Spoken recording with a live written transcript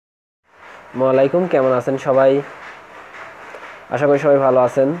ওয়ালাইকুম, কেমন আছেন সবাই? আশা করি সবাই ভালো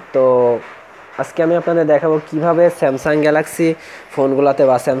আছেন। তো আজকে আমি আপনাদের দেখাবো কিভাবে স্যামসাং গ্যালাক্সি ফোনগুলোতে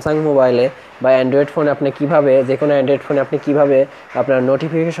বা স্যামসাং মোবাইলে বা অ্যান্ড্রয়েড ফোনে আপনি কিভাবে, যে কোনো অ্যান্ড্রয়েড ফোনে আপনি কিভাবে আপনার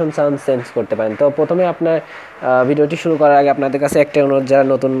নোটিফিকেশন সাউন্ড চেঞ্জ করতে পারেন। তো প্রথমে আপনার ভিডিওটি শুরু করার আগে আপনাদের কাছে একটা অনুরোধ, যারা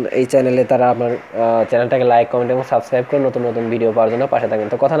নতুন এই চ্যানেলে তারা আমার চ্যানেলটাকে লাইক, কমেন্ট এবং সাবস্ক্রাইব করে নতুন নতুন ভিডিও পাওয়ার জন্য পাশে থাকবেন।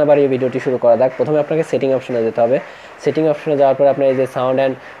 তো কথা না বাড়িয়ে ভিডিওটি শুরু করা যাক। প্রথমে আপনাকে সেটিং অপশনে যেতে হবে। সেটিং অপশনে যাওয়ার পরে আপনার এই যে সাউন্ড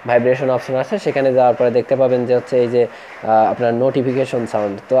অ্যান্ড ভাইব্রেশন অপশন আছে, সেখানে যাওয়ার পরে দেখতে পাবেন যে হচ্ছে এই যে আপনার নোটিফিকেশন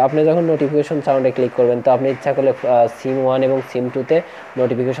সাউন্ড। তো আপনি যখন নোটিফিকেশন সাউন্ডে ক্লিক করবেন, তো আপনি ইচ্ছা করলে সিম 1 এবং সিম 2-তে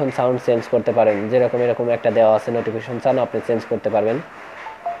নোটিফিকেশন সাউন্ড চেঞ্জ করতে পারেন। যেরকম এরকম একটা দেওয়া আছে নোটিফিকেশন সাউন্ড, আপনি চেঞ্জ করতে পারবেন।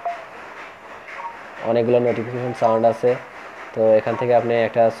 অনেকগুলো নোটিফিকেশন সাউন্ড আছে, তো এখান থেকে আপনি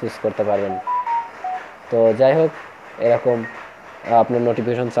একটা চুজ করতে পারবেন। তো যাই হোক, এরকম আপনার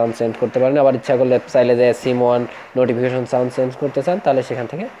নোটিফিকেশন সাউন্ড চেঞ্জ করতে পারেন। আবার ইচ্ছা করলে চাইলে যে সিম 1 নোটিফিকেশন সাউন্ড চেঞ্জ করতে চান, তাহলে সেখান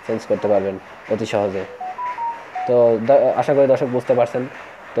থেকে চেঞ্জ করতে পারবেন অতি সহজে। তো আশা করি দর্শক বুঝতে পারছেন।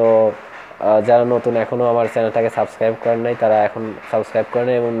 তো যারা নতুন এখনও আমার চ্যানেলটাকে সাবস্ক্রাইব করেন নাই, তারা এখন সাবস্ক্রাইব করেন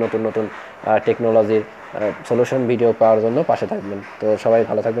এবং নতুন নতুন টেকনোলজির সলিউশন ভিডিও পাওয়ার জন্য পাশে থাকবেন। তো সবাই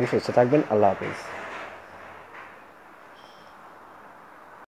ভালো থাকবেন, সুস্থ থাকবেন। আল্লাহ হাফিজ।